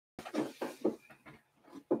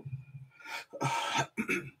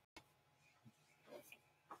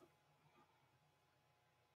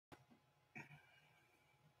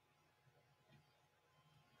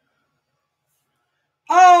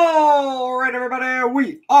All right, everybody,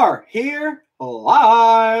 we are here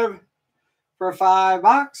live for a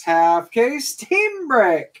 5-box half case team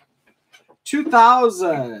break.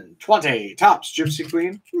 2020 Topps Gypsy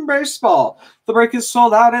Queen Baseball. The break is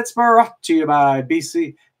sold out. It's brought to you by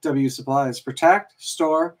BCW Supplies. Protect,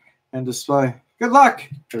 store, and display. Good luck,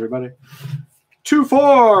 everybody. 2,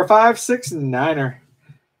 4, 5, 6, 9er.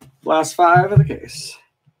 Last 5 of the case.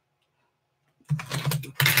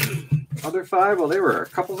 Other 5, well, they were a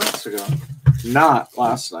couple nights ago. Not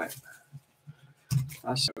last night.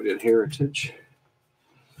 Last night we did Heritage.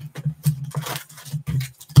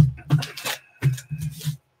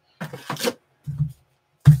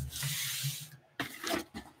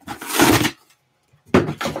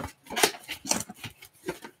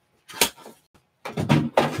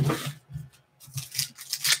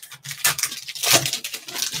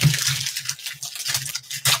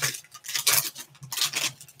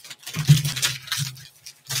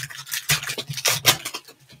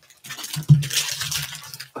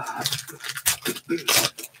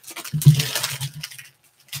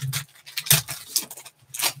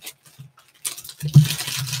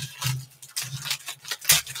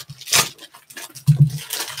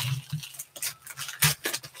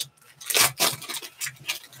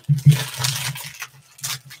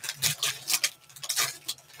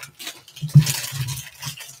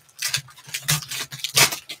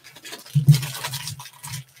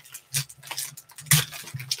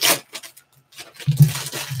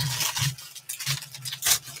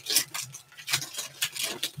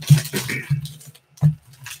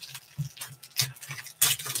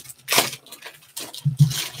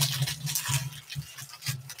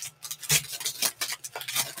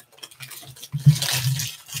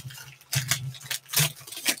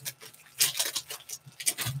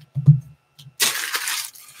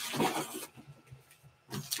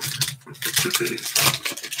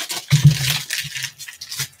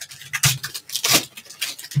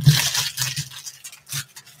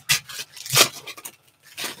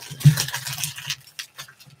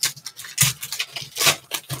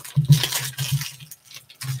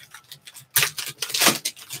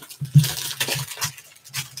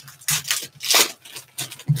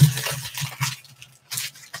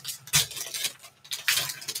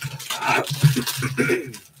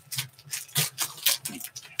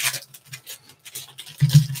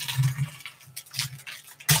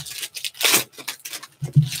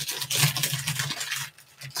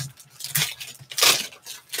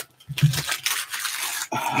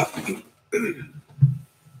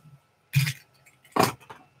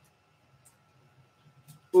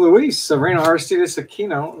 Luis Serena Aristides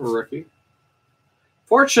Aquino, rookie.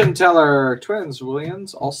 Fortune Teller, Twins,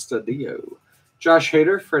 Williams, Alstadio. Josh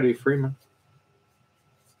Hader, Freddie Freeman.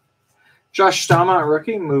 Josh Staumont,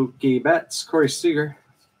 rookie, Mookie Betts, Corey Seager.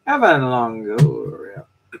 Evan Longoria.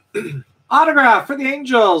 Autograph for the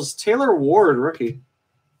Angels, Taylor Ward, rookie.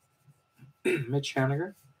 Mitch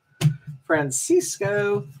Haniger.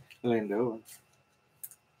 Francisco Lindor.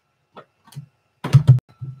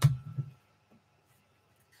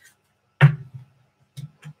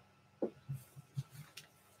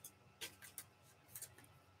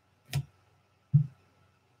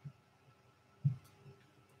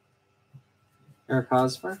 Eric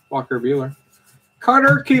Hosmer, Walker Buehler.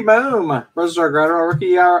 Carter Kieboom, Rosedar Grotto,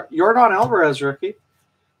 rookie. Yordan Alvarez, rookie.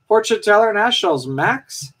 Fortune Teller, Nationals,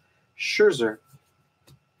 Max Scherzer.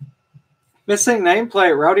 Missing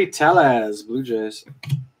nameplate, Rowdy Tellez, Blue Jays.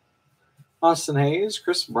 Austin Hayes,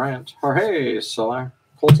 Chris Bryant, Jorge Soler,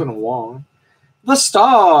 Colton Wong. The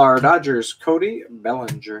Star, Dodgers, Cody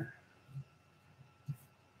Bellinger.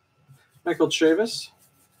 Michael Chavis.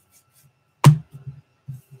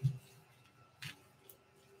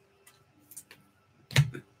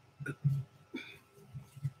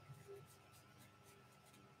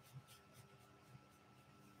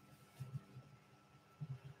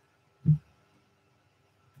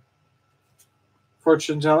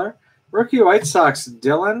 Fortune Teller. Rookie White Sox,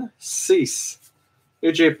 Dylan Cease.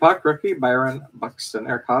 AJ Puck, rookie, Byron Buxton.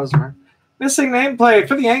 Eric Hosmer. Missing nameplate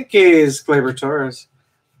for the Yankees, Gleyber Torres.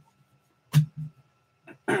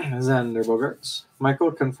 Xander Bogaerts.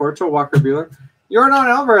 Michael Conforto, Walker Buehler. Yordan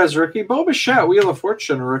Alvarez, rookie. Bo Bichette, Wheel of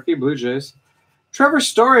Fortune, rookie, Blue Jays. Trevor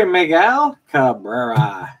Story, Miguel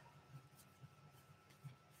Cabrera.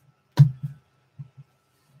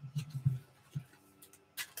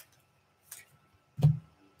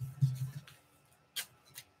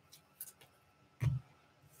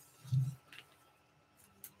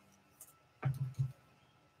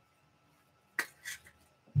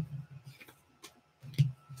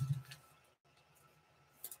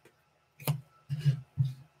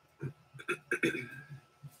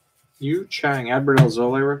 Yu Chang, Adbert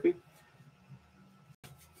Elzole rookie.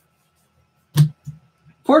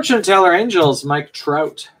 Fortune Teller Angels, Mike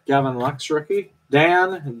Trout, Gavin Lux rookie.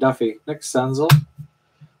 Dan Duffy, Nick Senzel.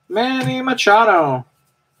 Manny Machado,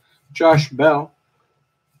 Josh Bell.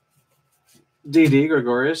 D.D.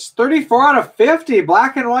 Gregorius. 34 out of 50.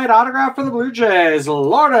 Black and white autograph for the Blue Jays.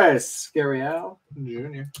 Lourdes Gurriel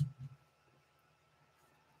Jr.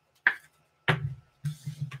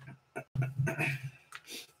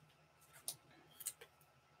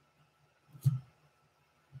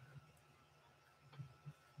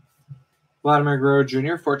 Vladimir Guerrero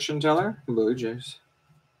Jr., Fortune Teller, Blue Jays.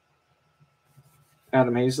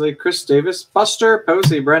 Adam Hazley, Chris Davis, Buster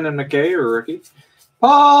Posey, Brendan McKay, rookie.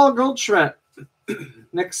 Paul Goldschmidt,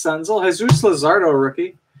 Nick Senzel, Jesus Luzardo,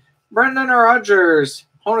 rookie. Brendan Rogers,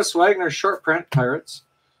 Honus Wagner, short print, Pirates.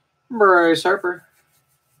 Bryce Harper.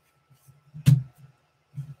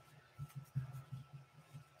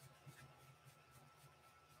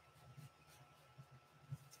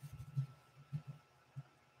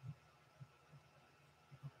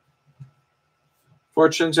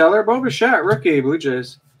 Fortune Teller, Bo Bichette, rookie, Blue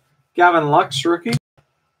Jays. Gavin Lux, rookie.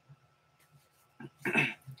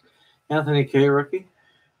 Anthony Kay, rookie.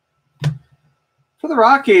 For the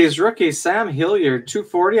Rockies, rookie Sam Hilliard,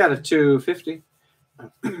 240 out of 250.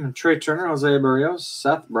 Trey Turner, Jose Barrios,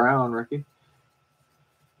 Seth Brown, rookie.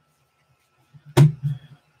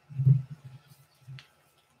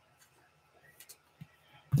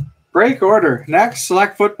 Break order. Next,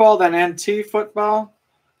 select football, then NT football,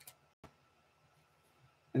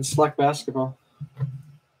 and select basketball.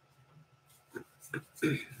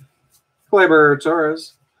 Gleyber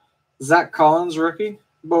Torres, Zach Collins, rookie.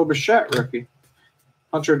 Bo Bichette, rookie.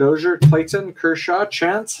 Hunter Dozier, Clayton Kershaw,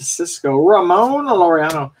 Chance Cisco, Ramon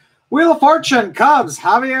Laureano. Wheel of Fortune, Cubs,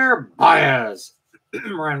 Javier Baez.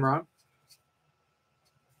 Ryan Braun.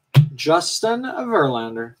 Justin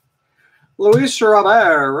Verlander. Luis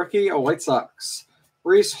Robert, rookie of White Sox.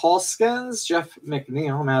 Reese Hoskins, Jeff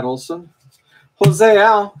McNeil, Matt Olson. Jose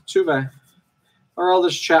Altuve.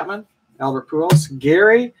 Aroldis Chapman, Albert Pujols,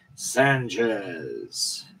 Gary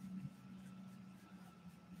Sanchez.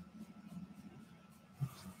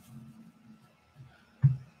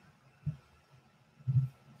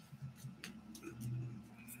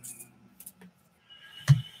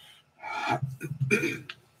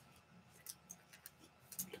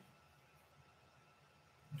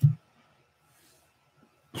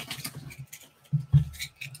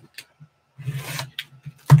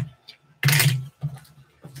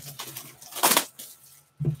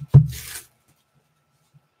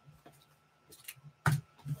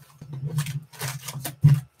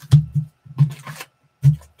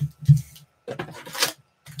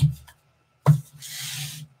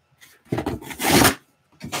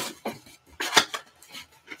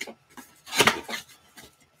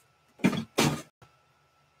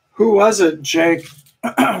 Who was it, Jake?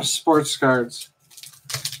 Sports cards.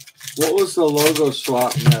 What was the logo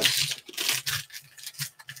swap missed?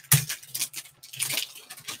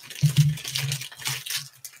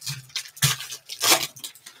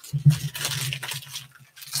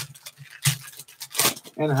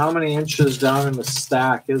 And how many inches down in the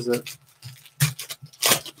stack is it?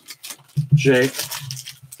 Jake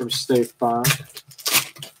from State Farm.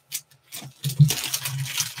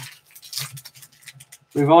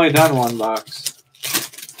 We've only done one box.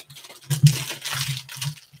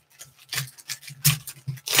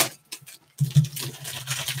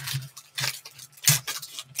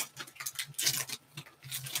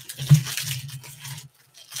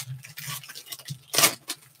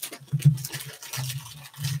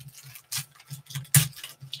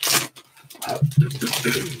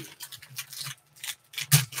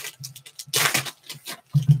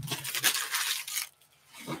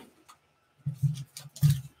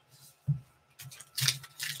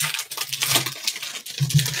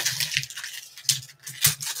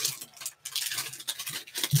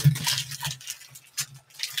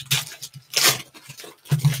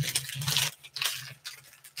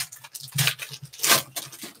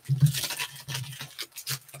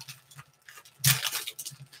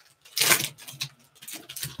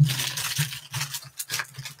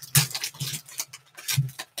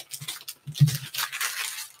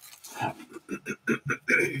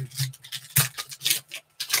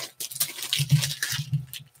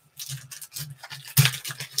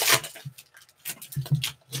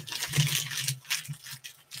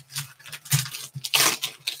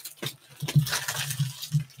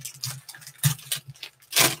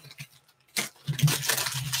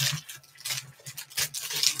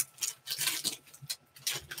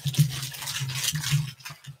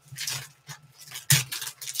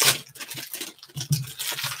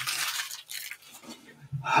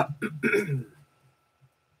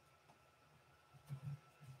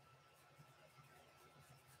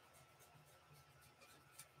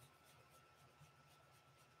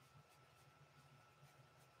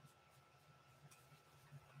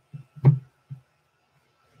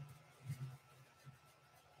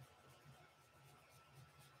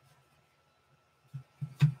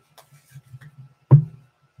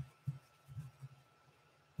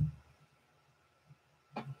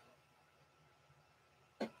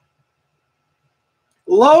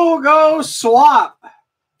 Logo swap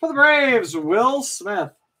for the Braves, Will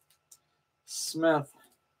Smith.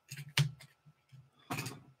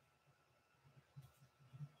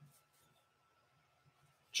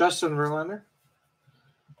 Justin Verlander.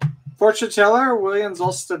 Fortune Teller, Williams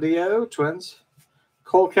Alstadio, Twins.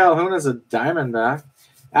 Cole Calhoun is a Diamondback.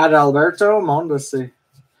 Adalberto Mondesi.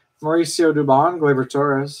 Mauricio Dubon, Gleyber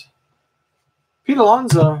Torres. Pete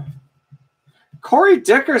Alonso. Corey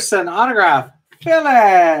Dickerson, autograph.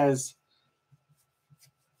 Phillies.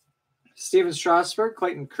 Steven Strasburg,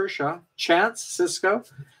 Clayton Kershaw. Chance, Cisco.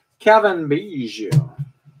 Kevin Biggio.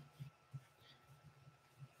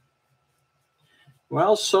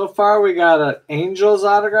 Well, so far we got an Angels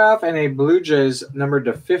autograph and a Blue Jays numbered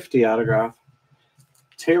to 50 autograph.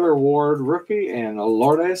 Taylor Ward, rookie, and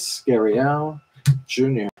Lourdes Gurriel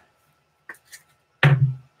Jr.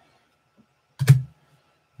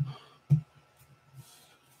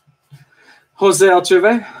 Jose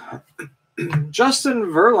Altuve. Justin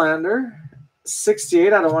Verlander,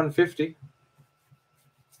 68 out of 150.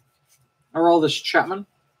 Aroldis Chapman.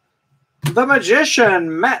 The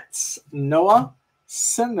Magician, Mets, Noah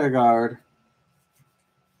Syndergaard.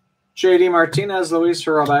 JD Martinez, Luis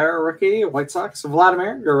Robert, rookie, White Sox.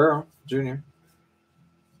 Vladimir Guerrero Jr.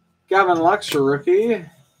 Gavin Lux, rookie.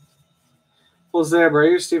 Jose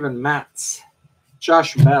Abreu, Steven Matz.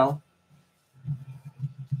 Josh Bell.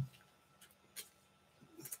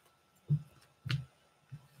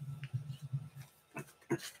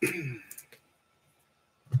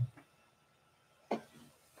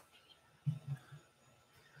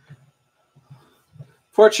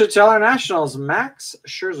 Fortune Teller Nationals, Max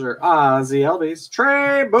Scherzer, Ozzy Albies,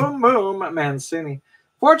 Trey Boom Boom Mancini.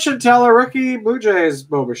 Fortune Teller rookie, Blue Jays,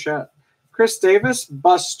 Bo Bichette. Chris Davis,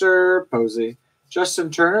 Buster Posey.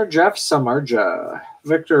 Justin Turner, Jeff Samardzija.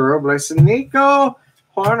 Victor Robles, Nico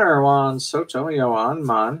Horner, Juan Soto, Yohan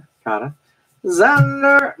Moncada.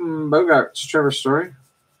 Xander Bogaerts, Trevor Story.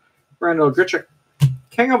 Randall Grichuk.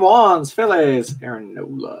 King of Wands, Phillies, Aaron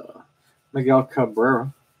Nola. Miguel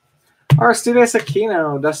Cabrera. Aristides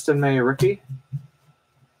Aquino, Dustin May, rookie.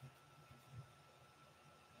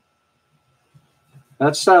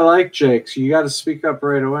 That's what I like, Jake. So you got to speak up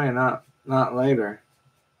right away, not later.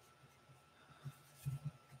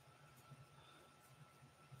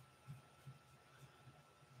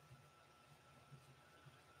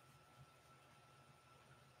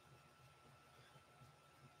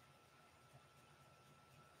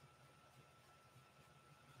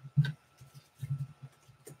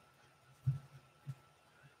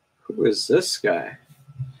 Who is this guy?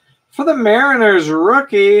 For the Mariners,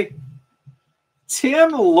 rookie,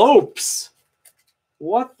 Tim Lopes.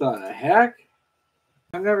 What the heck?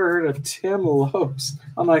 I've never heard of Tim Lopes.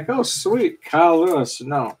 I'm like, oh, sweet. Kyle Lewis.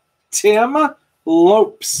 No. Tim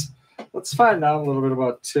Lopes. Let's find out a little bit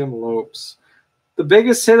about Tim Lopes. The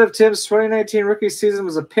biggest hit of Tim's 2019 rookie season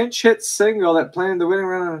was a pinch hit single that planted the winning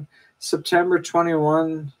run on September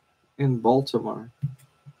 21 in Baltimore.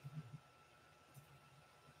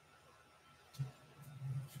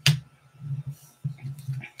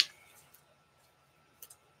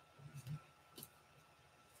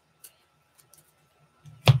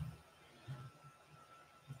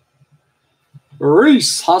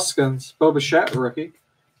 Reese Hoskins, Bo Bichette, rookie.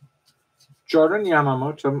 Jordan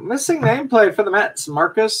Yamamoto. Missing nameplate for the Mets,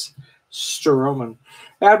 Marcus Stroman.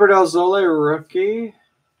 Albert Alzole, rookie.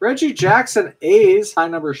 Reggie Jackson, A's, high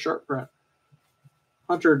number short print.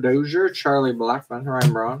 Hunter Dozier, Charlie Blackmon,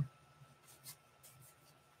 Ryan Braun.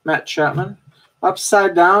 Matt Chapman.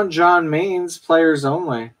 Upside down, John Maines, players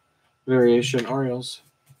only. Variation, Orioles.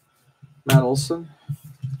 Matt Olson.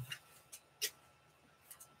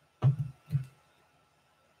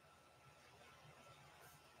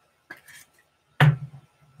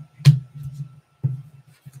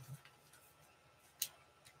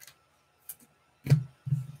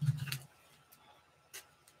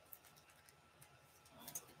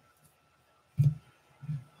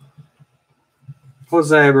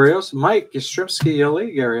 Jose Abreu, Mike Yastrzemski,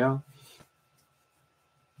 Yuli Gurriel.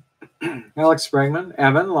 Alex Bregman,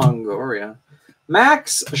 Evan Longoria.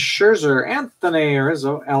 Max Scherzer, Anthony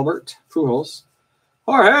Rizzo, Albert Pujols.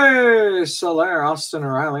 Jorge Soler, Austin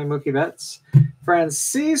O'Reilly, Mookie Betts,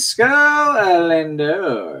 Francisco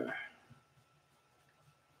Lindor.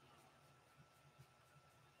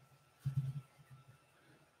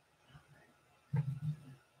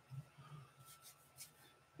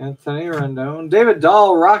 Anthony Rendon. David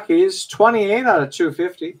Dahl, Rockies, 28 out of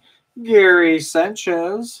 250. Gary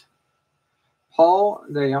Sanchez. Paul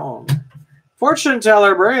DeJong. Fortune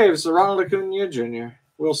Teller, Braves, Ronald Acuna Jr.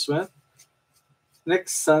 Will Smith. Nick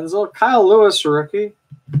Senzel. Kyle Lewis, rookie.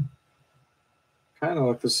 Kind of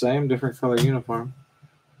look the same, different color uniform.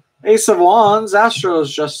 Ace of Wands,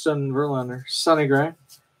 Astros, Justin Verlander. Sonny Gray.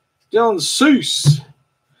 Dylan Cease.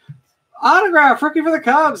 Autograph, rookie for the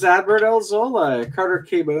Cubs, Adbert Elzola. Carter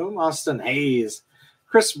Kieboom, Austin Hayes.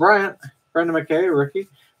 Chris Bryant, Brendan McKay, rookie.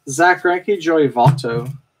 Zach Greinke, Joey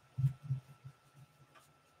Votto.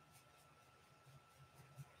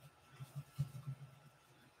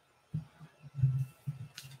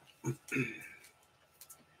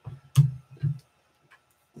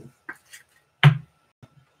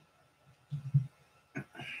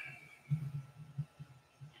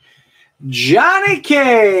 Johnny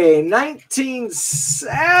K,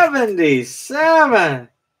 1977.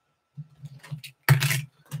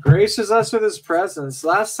 Graces us with his presence.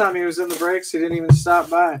 Last time he was in the breaks, he didn't even stop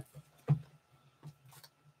by.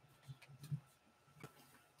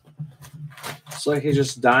 It's like he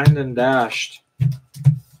just dined and dashed.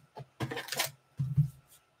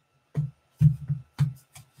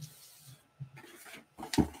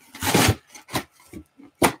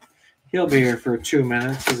 He'll be here for 2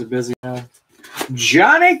 minutes. He's a busy man.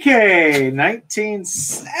 Johnny K,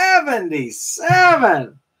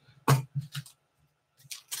 1977.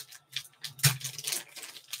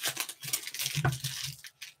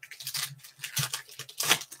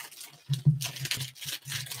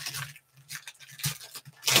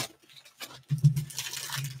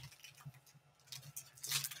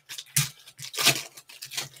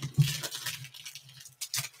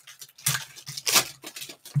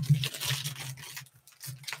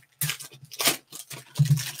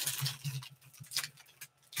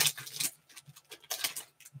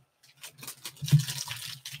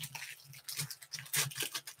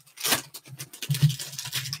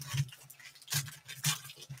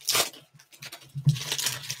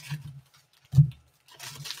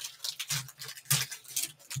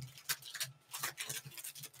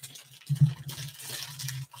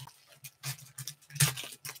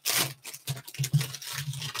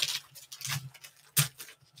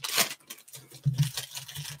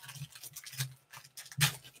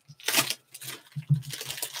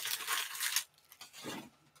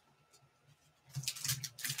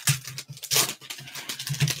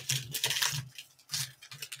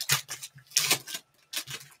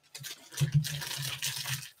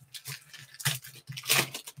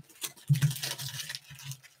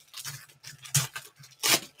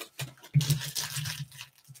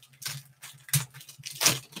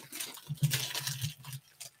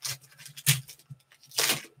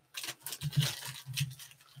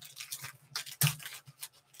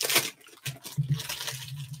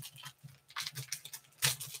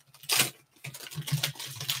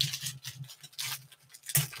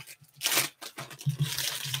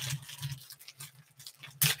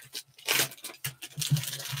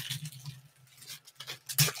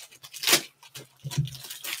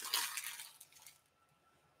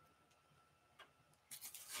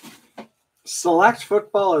 Select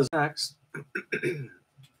football is next.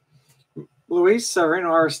 Luis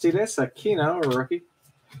Sereno Aristides, Aquino, rookie.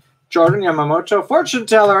 Jordan Yamamoto, Fortune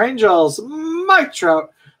Teller, Angels, Mike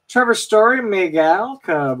Trout, Trevor Story, Miguel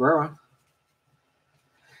Cabrera.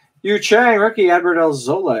 Yu Chang, rookie. Adbert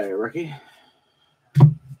Elzola, rookie.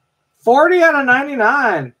 40 out of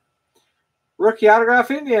 99. Rookie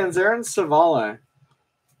autograph Indians, Aaron Savale.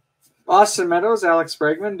 Austin Meadows, Alex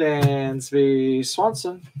Bregman, Dansby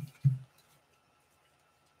Swanson.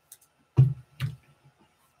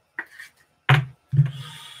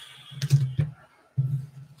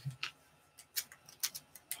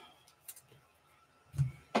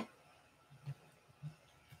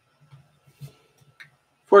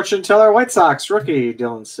 Fortune Teller, White Sox, rookie,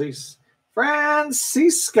 Dylan Cease.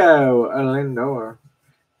 Francisco Lindor.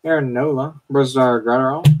 Aaron Nola, Brosdar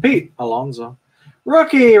Guerrero, Pete Alonso.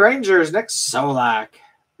 Rookie, Rangers, Nick Solak.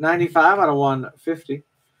 95 out of 150.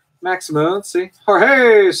 Max Muncy.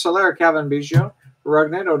 Jorge Soler, Kevin Biggio.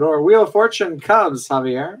 Rugnet Odor. Wheel of Fortune, Cubs,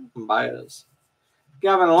 Javier Baez.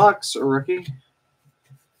 Gavin Lux, rookie.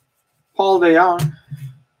 Paul DeJong.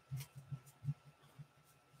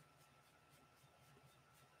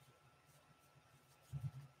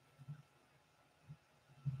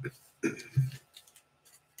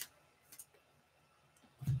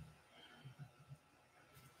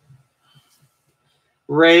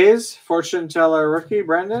 Rays, fortune teller rookie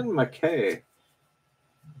Brendan McKay.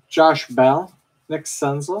 Josh Bell, Nick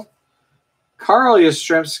Senzel. Carl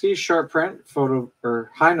Yastrzemski, short print, photo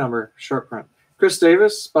or high number, short print. Chris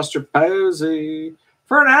Davis, Buster Posey.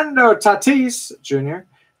 Fernando Tatis Jr.,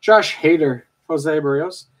 Josh Hader, Jose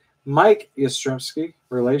Barrios, Mike Yastrzemski,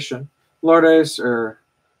 relation, Lourdes or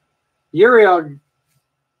Yuli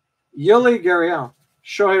Gurriel,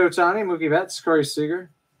 Shohei Ohtani, Mookie Betts, Corey Seager,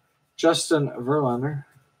 Justin Verlander.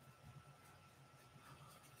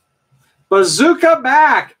 Bazooka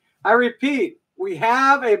back. I repeat, we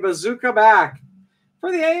have a bazooka back.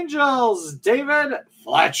 For the Angels, David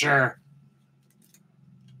Fletcher.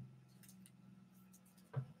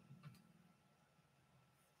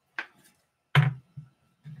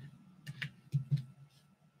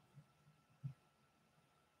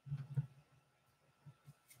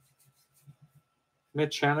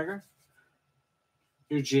 Mitch Haniger,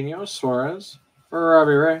 Eugenio Suarez,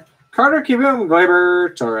 Robbie Ray, Carter Kieboom,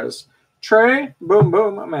 Gleyber Torres, Trey Boom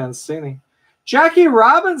Boom Mancini, Jackie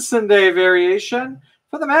Robinson Day variation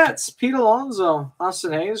for the Mets, Pete Alonso,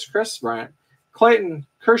 Austin Hayes, Chris Bryant, Clayton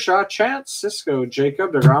Kershaw, Chance Cisco,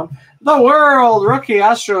 Jacob deGrom, the World Rookie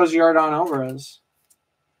Astros, Yordan Alvarez.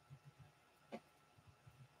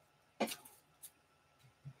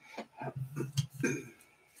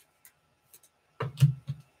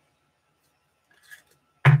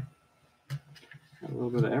 A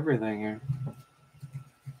little bit of everything here.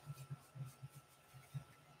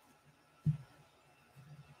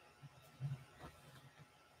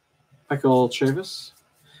 Michael Chavis.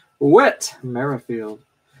 Whit Merrifield.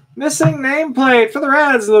 Missing nameplate for the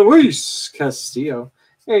Reds, Luis Castillo.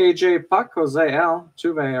 AJ Puck, Jose L.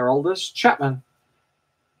 Tuve Aroldis, Chapman.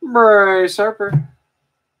 Bryce Harper.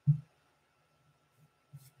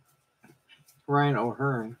 Ryan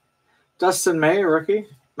O'Hearn. Dustin May, rookie.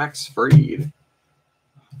 Max Fried.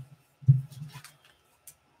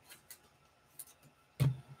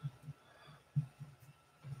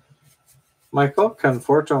 Michael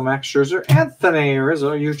Conforto, Max Scherzer, Anthony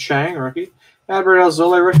Rizzo, Yu Chang, rookie. Albert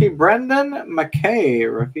Alzole, rookie. Brendan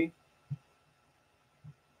McKay, rookie.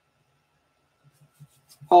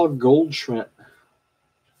 Paul Goldschmidt.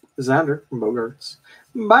 Xander from Bogarts.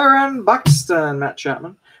 Byron Buxton, Matt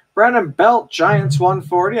Chapman. Brandon Belt, Giants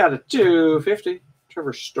 140 out of 250.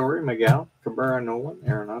 Trevor Story, Miguel. Cabrera, Nolan,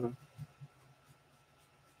 Arenado.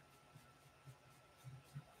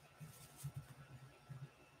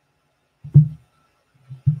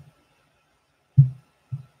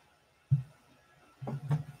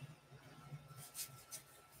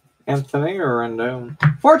 Anthony Rendon.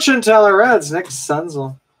 Fortune teller Reds, Nick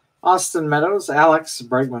Senzel. Austin Meadows, Alex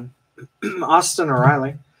Bregman. Austin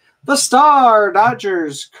O'Reilly. The Star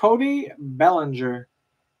Dodgers, Cody Bellinger.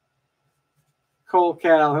 Cole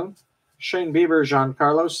Calhoun. Shane Bieber,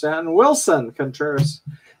 Giancarlo Stanton. Wilson Contreras.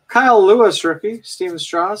 Kyle Lewis, rookie. Steven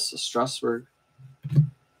Strasburg.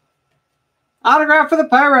 Autograph for the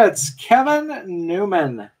Pirates, Kevin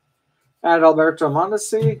Newman. Adalberto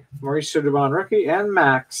Mondesi, Mauricio Dubon, rookie, and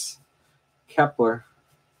Max Kepler.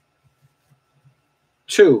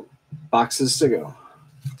 2 boxes to go.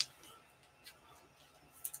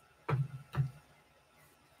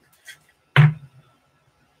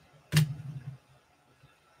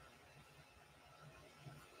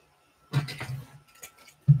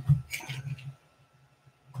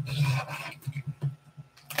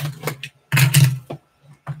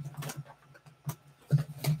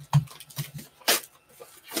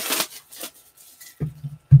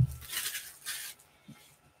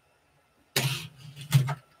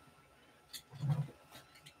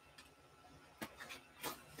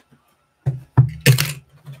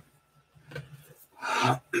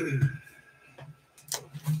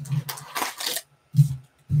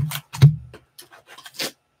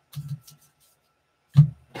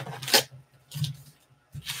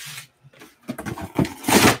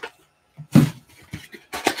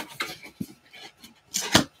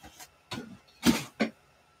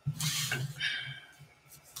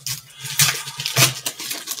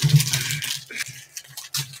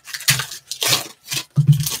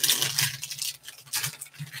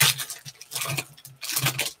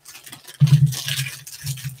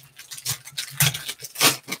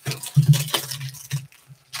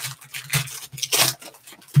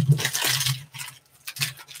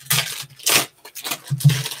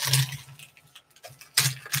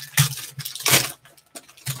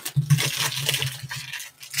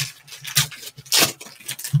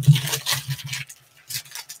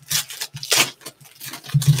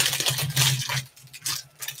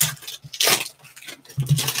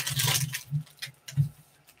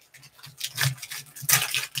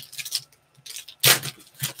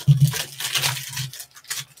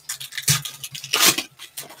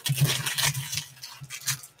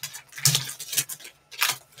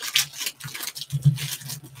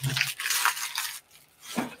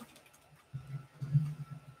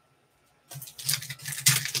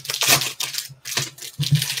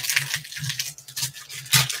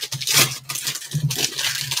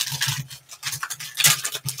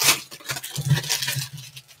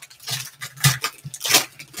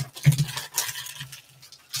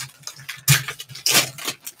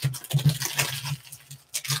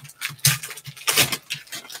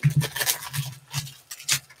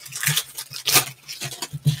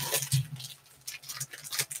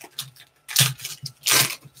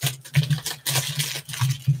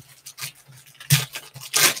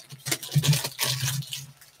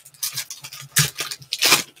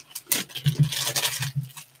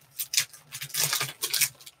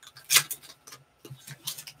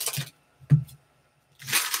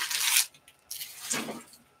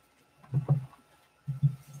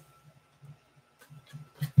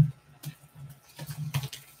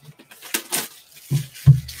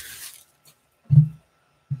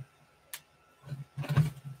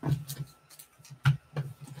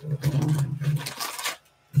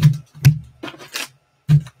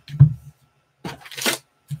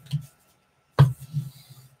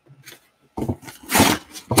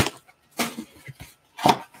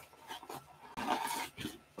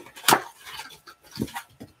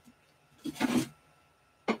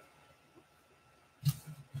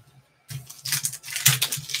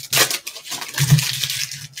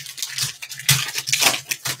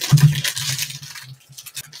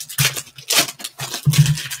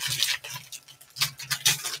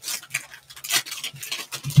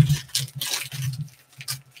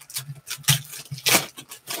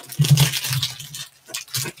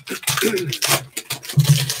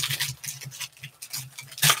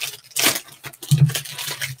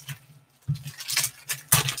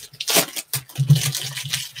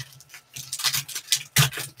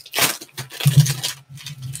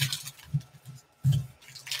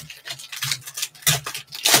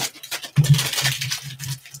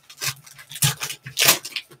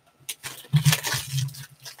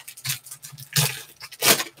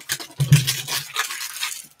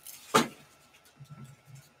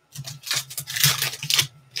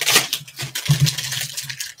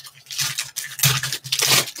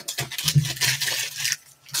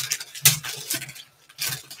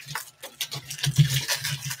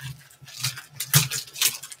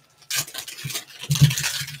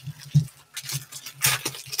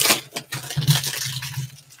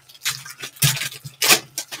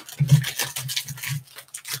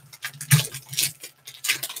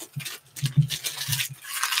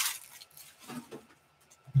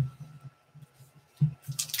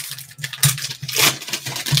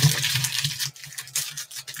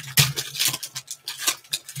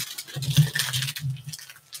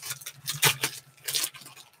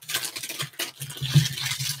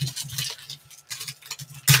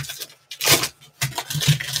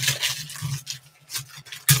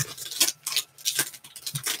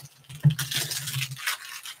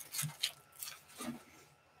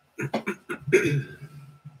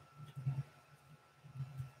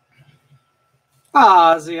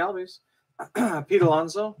 Ozzy Albies. Pete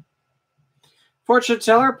Alonso. Fortune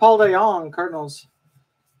Teller, Paul DeJong, Cardinals.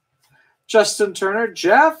 Justin Turner,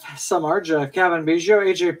 Jeff Samardzija, Kevin Biggio,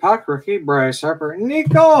 AJ Puck, rookie. Bryce Harper,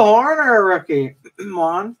 Nico Horner, rookie.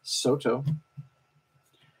 Juan Soto.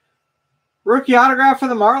 Rookie autograph for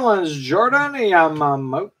the Marlins, Jordan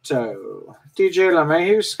Yamamoto. DJ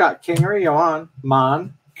LeMahieu, Scott Kingery, Yohan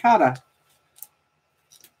Moncada.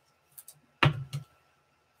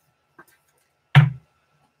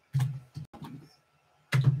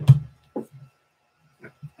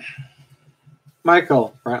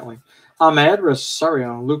 Michael Brantley. Ahmed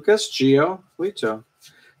Rosario. Lucas Gio Lito.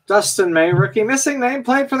 Dustin May, rookie. Missing name,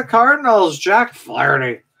 played for the Cardinals, Jack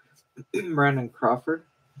Flaherty. Brandon Crawford.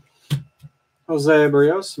 Jose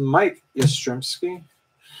Barrios. Mike Yastrzemski.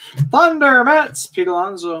 Thunder Mets, Pete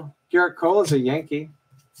Alonso. Garrett Cole is a Yankee.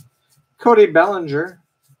 Cody Bellinger.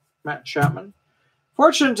 Matt Chapman.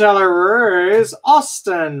 Fortune Teller is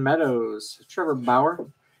Austin Meadows. Trevor Bauer.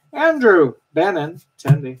 Andrew Bannon,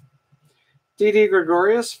 Tendy. Didi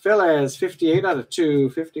Gregorius, Phillies, 58 out of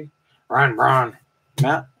 250. Ryan Braun,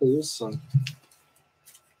 Matt Olson.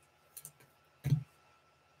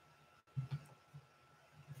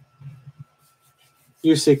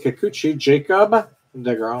 UC Kikuchi, Jacob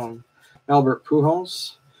DeGrom. Albert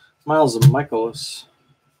Pujols, Miles Michaelis.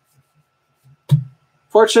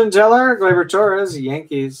 Fortune Teller, Gleyber Torres,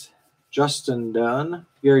 Yankees. Justin Dunn,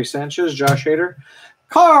 Gary Sanchez, Josh Hader.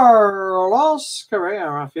 Carlos Correa,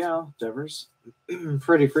 Rafael Devers.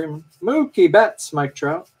 Freddie Freeman. Mookie Betts, Mike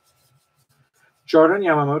Trout. Jordan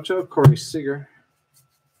Yamamoto, Corey Seager.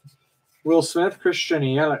 Will Smith, Christian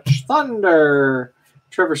Yelich. Thunder,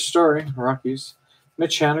 Trevor Story, Rockies.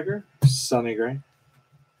 Mitch Haniger, Sonny Gray.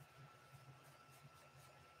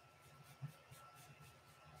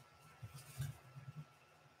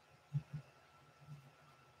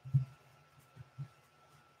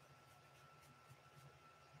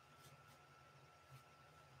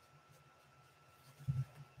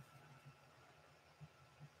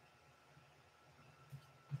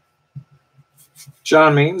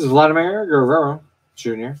 John Means, Vladimir Guerrero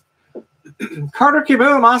Jr. Carter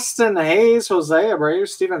Kieboom, Austin Hayes, Jose Abreu,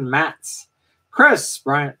 Steven Matz, Chris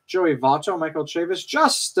Bryant, Joey Votto, Michael Chavis,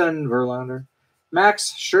 Justin Verlander,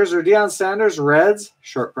 Max Scherzer, Deion Sanders, Reds,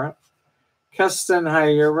 short print, Keston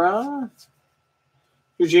Hiura,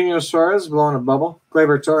 Eugenio Suarez, blowing a bubble,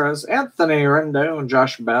 Gleyber Torres, Anthony Rendon, and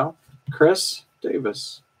Josh Bell, Chris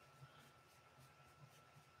Davis.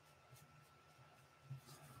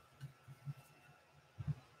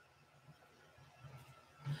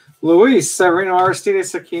 Luis Severino,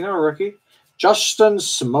 Aristides Aquino, rookie. Justin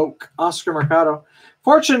Smoke, Oscar Mercado.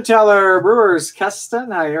 Fortune Teller, Brewers, Keston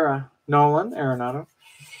Hiura, Nolan Arenado.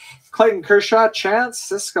 Clayton Kershaw, Chance,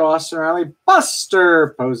 Cisco, Austin Riley,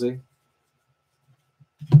 Buster Posey.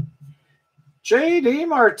 J.D.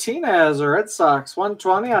 Martinez, Red Sox,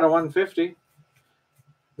 120 out of 150.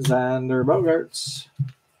 Xander Bogaerts.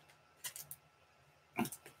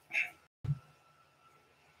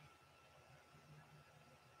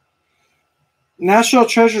 National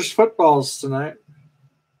Treasures footballs tonight.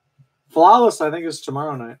 Flawless, I think, is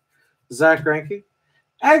tomorrow night. Zach Greinke.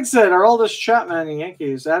 Exit, our oldest Chapman,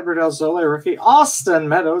 Yankees. Adbert Alzolay, rookie. Austin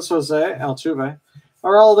Meadows, Jose Altuve.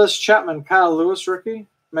 Aroldis Chapman, Kyle Lewis, rookie.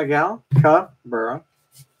 Miguel Cabrera.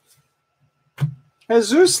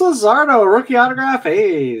 Jesus Luzardo, rookie autograph,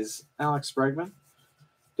 A's. Alex Bregman.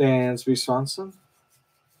 Dansby Swanson.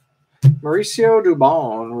 Mauricio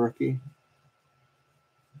Dubon, rookie.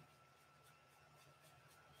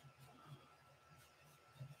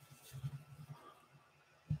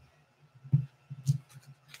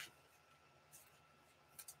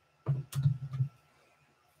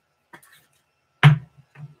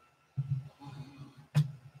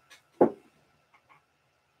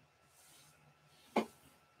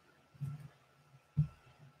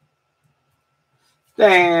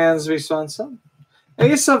 Dansby Swanson.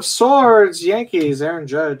 Ace of Swords, Yankees, Aaron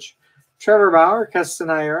Judge. Trevor Bauer,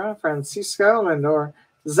 Castanera, Francisco Lindor.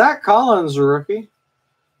 Zach Collins, rookie.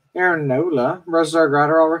 Aaron Nola, Rosar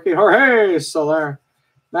Gratterall, rookie. Jorge Soler.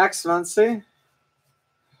 Max Muncy.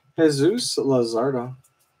 Jesus Luzardo.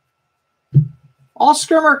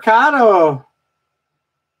 Oscar Mercado.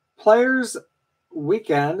 Players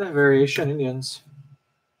Weekend Variation Indians.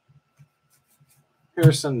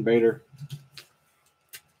 Harrison Bader.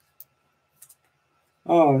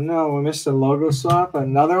 Oh no, we missed a logo swap.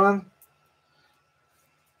 Another one?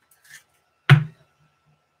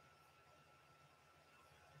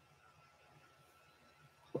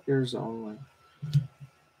 Players only.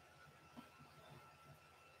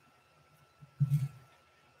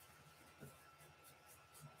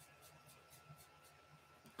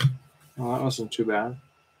 Oh, that wasn't too bad.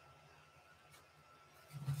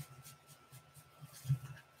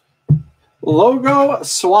 Logo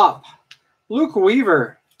swap. Luke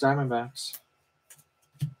Weaver, Diamondbacks.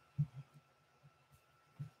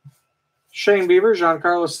 Shane Bieber,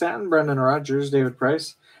 Giancarlo Stanton, Brendan Rodgers, David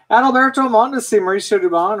Price. Adalberto Mondesi, Mauricio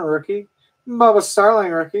Dubon, rookie. Bubba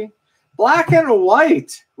Starling, rookie. Black and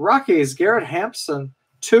white, Rockies, Garrett Hampson,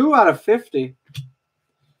 2/50.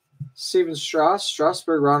 Steven Strauss,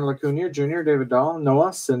 Strasburg, Ron Acuna Jr., David Dahl, Noah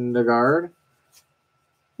Syndergaard.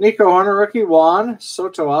 Nico Horner, rookie. Juan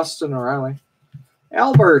Soto, Austin O'Reilly.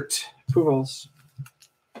 Albert Pujols.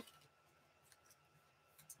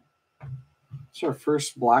 It's our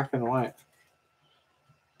first black and white.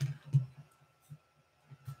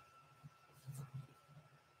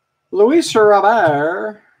 Luis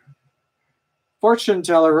Robert. Fortune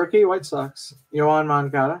teller, rookie. White Sox. Yohan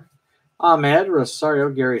Moncada. Ahmed Rosario,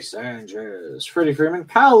 Gary Sanchez. Freddie Freeman.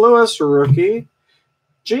 Kyle Lewis, rookie.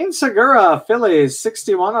 Gene Segura, Phillies,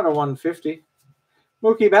 61/150.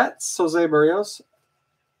 Mookie Betts, Jose Barrios.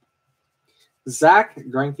 Zach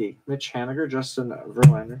Greinke, Mitch Haniger, Justin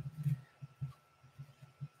Verlander.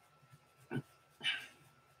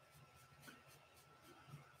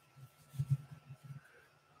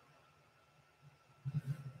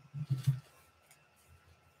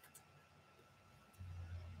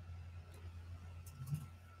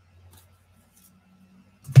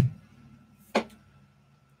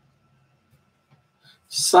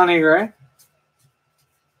 Sonny Gray.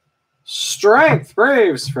 Strength,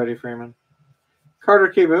 Braves, Freddie Freeman.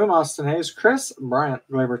 Carter Kieboom, Austin Hayes. Chris Bryant,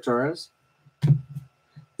 Gleyber Torres.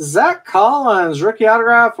 Zach Collins, rookie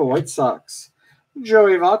autograph, White Sox.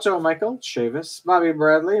 Joey Votto, Michael Chavis. Bobby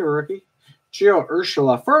Bradley, rookie. Gio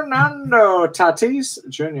Urshela. Fernando Tatis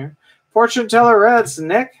Jr. Fortune teller, Reds,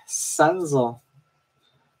 Nick Senzel.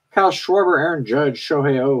 Kyle Schwarber, Aaron Judge.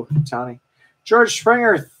 Shohei Ohtani. George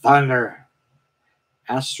Springer, Thunder.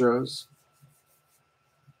 Astros.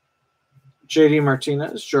 JD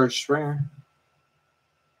Martinez, George Springer.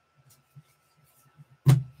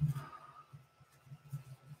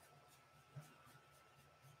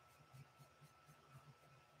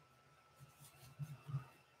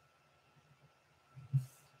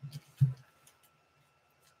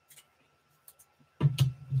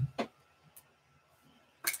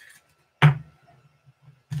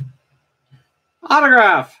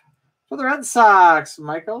 Autograph for the Red Sox,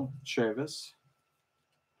 Michael Chavis.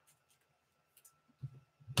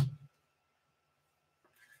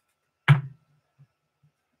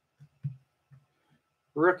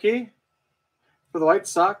 Rookie for the White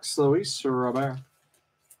Sox, Luis Robert.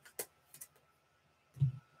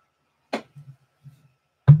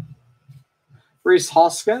 Reese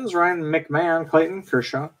Hoskins, Ryan McMahon, Clayton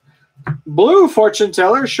Kershaw. Blue fortune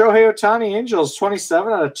teller, Shohei Ohtani, Angels,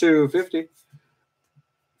 27/250.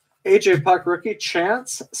 AJ Puck, rookie.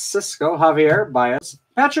 Chance Cisco, Javier Baez.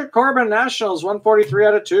 Patrick Corbin, Nationals,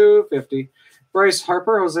 143/250. Bryce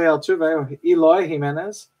Harper, Jose Altuve, Eloy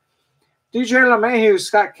Jimenez. DJ LeMahieu,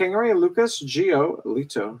 Scott Kingery, Lucas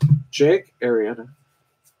Giolito. Jake Arrieta.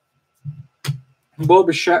 Bo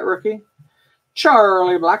Bichette, rookie.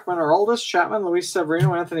 Charlie Blackmon, Aroldis Chapman, Luis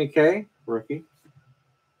Severino, Anthony Kay, rookie.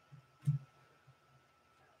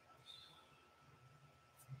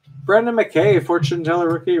 Brendan McKay, fortune teller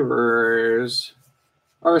rookie.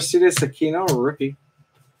 Aristides Aquino, rookie.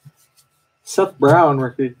 Seth Brown,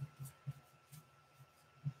 rookie.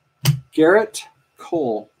 Garrett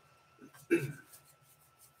Cole.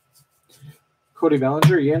 Cody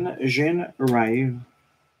Bellinger, Yin Jin Ryu.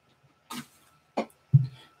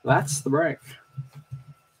 That's the break.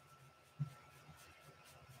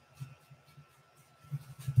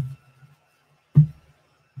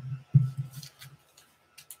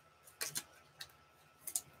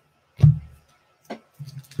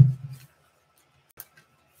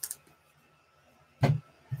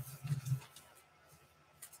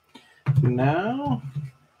 Now,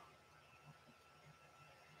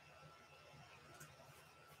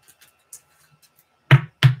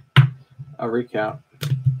 a recount.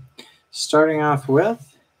 Starting off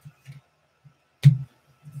with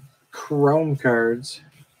Chrome cards.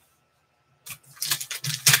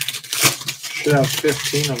 Should have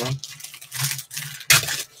 15 of them.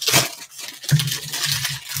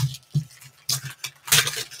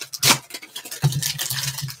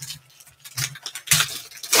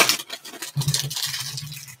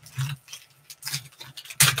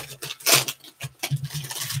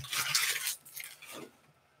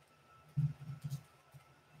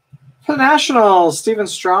 For the Nationals, Steven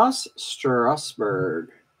Strasburg.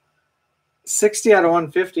 60 out of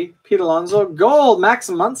 150. Pete Alonso. Gold, Max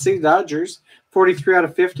Muncy, Dodgers. 43 out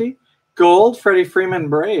of 50. Gold, Freddie Freeman,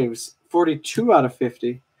 Braves. 42 out of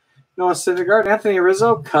 50. Noah Syndergaard. Anthony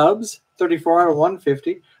Rizzo, Cubs. 34 out of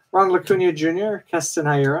 150. Ron Acuna Jr., Keston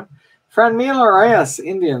Hiura. Franmil Reyes,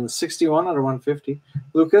 Indians. 61 out of 150.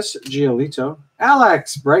 Lucas Giolito.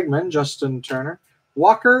 Alex Bregman, Justin Turner.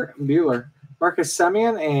 Walker Buehler. Marcus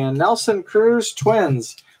Semien and Nelson Cruz,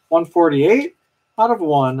 Twins. 148 out of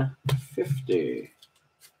 150.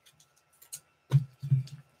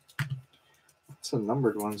 Some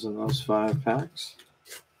numbered ones in those 5 packs.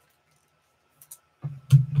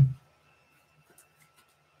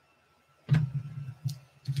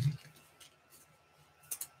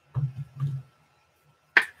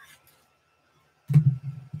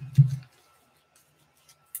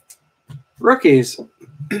 Rookies.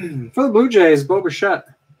 For the Blue Jays, Bo Bichette.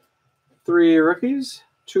 3 rookies,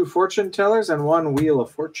 2 fortune tellers, and 1 wheel of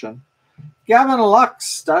fortune. Gavin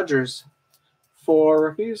Lux, Dodgers. 4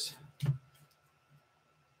 rookies.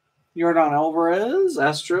 Yordan Alvarez,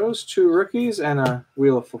 Astros. 2 rookies and a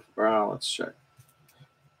wheel of let's check.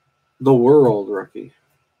 The World rookie.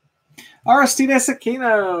 Aristides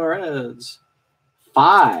Aquino, Reds.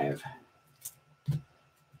 5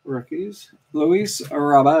 rookies. Luis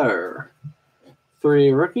Robert.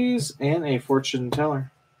 3 rookies and a fortune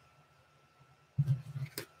teller.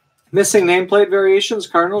 Missing nameplate variations: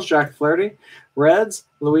 Cardinals, Jack Flaherty. Reds,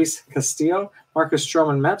 Luis Castillo. Marcus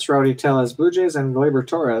Stroman, Mets. Rowdy Tellez, Blue Jays. And Gleyber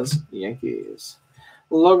Torres, Yankees.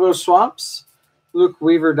 Logo swaps: Luke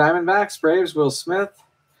Weaver, Diamondbacks. Braves, Will Smith.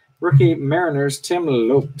 Rookie Mariners, Tim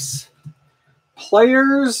Lopes.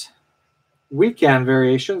 Players weekend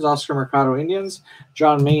variations: Oscar Mercado, Indians.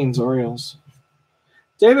 John Means, Orioles.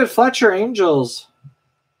 David Fletcher, Angels.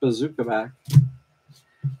 Bazooka back.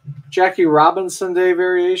 Jackie Robinson Day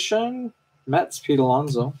variation, Mets, Pete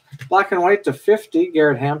Alonso. Black and white to 50,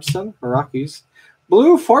 Garrett Hampson, Rockies.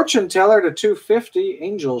 Blue fortune teller to 250,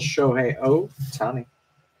 Angels, Shohei Ohtani.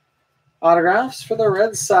 Autographs for the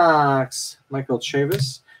Red Sox, Michael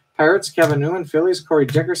Chavis. Pirates, Kevin Newman. Phillies, Corey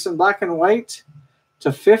Dickerson. Black and white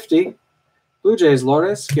to 50, Blue Jays,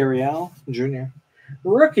 Lourdes Gurriel Jr.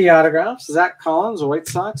 Rookie autographs: Zach Collins, White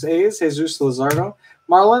Sox. A's, Jesus Luzardo.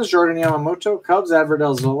 Marlins, Jordan Yamamoto. Cubs,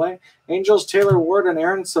 Adverdell Zole. Angels, Taylor Ward and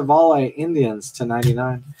Aaron Savale. Indians to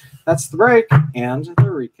 99. That's the break and the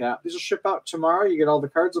recap. These will ship out tomorrow. You get all the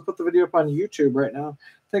cards. I'll put the video up on YouTube right now.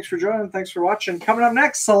 Thanks for joining. Thanks for watching. Coming up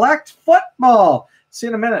next, Select Football. See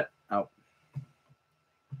you in a minute.